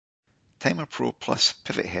TimerPro plus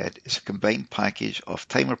Pivothead is a combined package of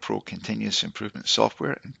TimerPro continuous improvement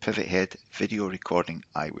software and Pivothead video recording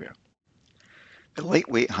eyewear. The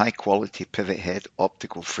lightweight, high-quality Pivothead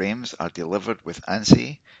optical frames are delivered with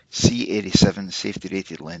ANSI C87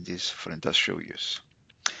 safety-rated lenses for industrial use.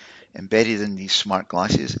 Embedded in these smart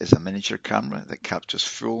glasses is a miniature camera that captures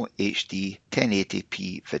full HD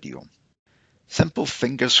 1080p video. Simple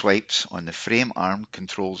finger swipes on the frame arm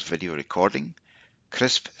controls video recording.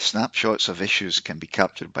 Crisp snapshots of issues can be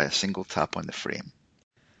captured by a single tap on the frame.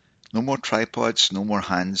 No more tripods, no more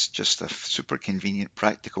hands, just a super convenient,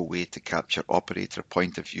 practical way to capture operator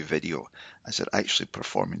point of view video as they're actually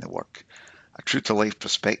performing the work. A true-to-life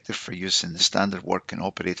perspective for use in the standard work and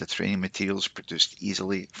operator training materials produced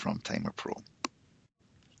easily from TimerPro.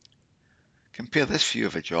 Compare this view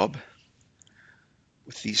of a job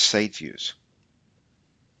with these side views.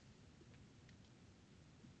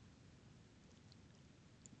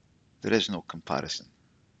 There is no comparison.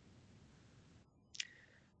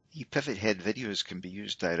 The Pivothead videos can be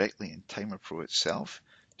used directly in TimerPro itself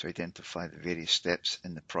to identify the various steps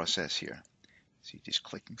in the process here. So you're just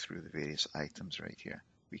clicking through the various items right here.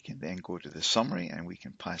 We can then go to the summary and we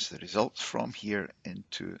can pass the results from here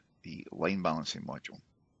into the line balancing module.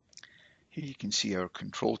 Here you can see our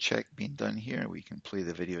control check being done here. We can play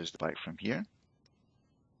the videos back from here.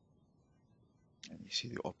 And you see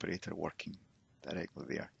the operator working directly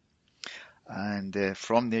there. And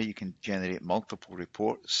from there you can generate multiple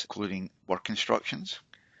reports, including work instructions.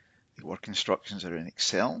 The work instructions are in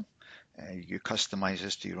Excel. You customize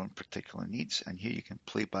this to your own particular needs, and here you can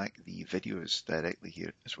play back the videos directly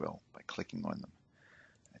here as well by clicking on them.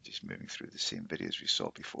 And just moving through the same videos we saw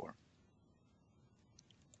before.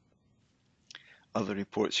 Other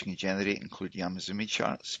reports you can generate include Yamazumi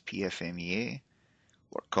charts, PFMEA,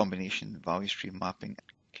 work combination, value stream mapping.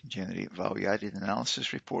 You can generate value added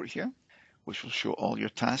analysis report here, which will show all your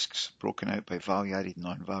tasks broken out by value added,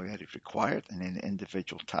 non-value added required, and then the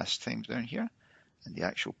individual task times down here. And the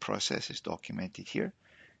actual process is documented here.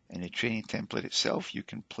 In the training template itself, you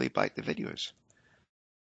can play back the videos.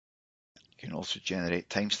 You can also generate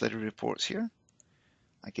time study reports here,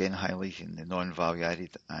 again highlighting the non-value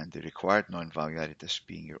added and the required non-value added, this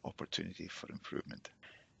being your opportunity for improvement.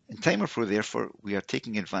 In TimerPro, therefore, we are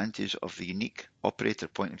taking advantage of the unique operator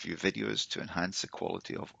point of view videos to enhance the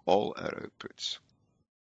quality of all our outputs.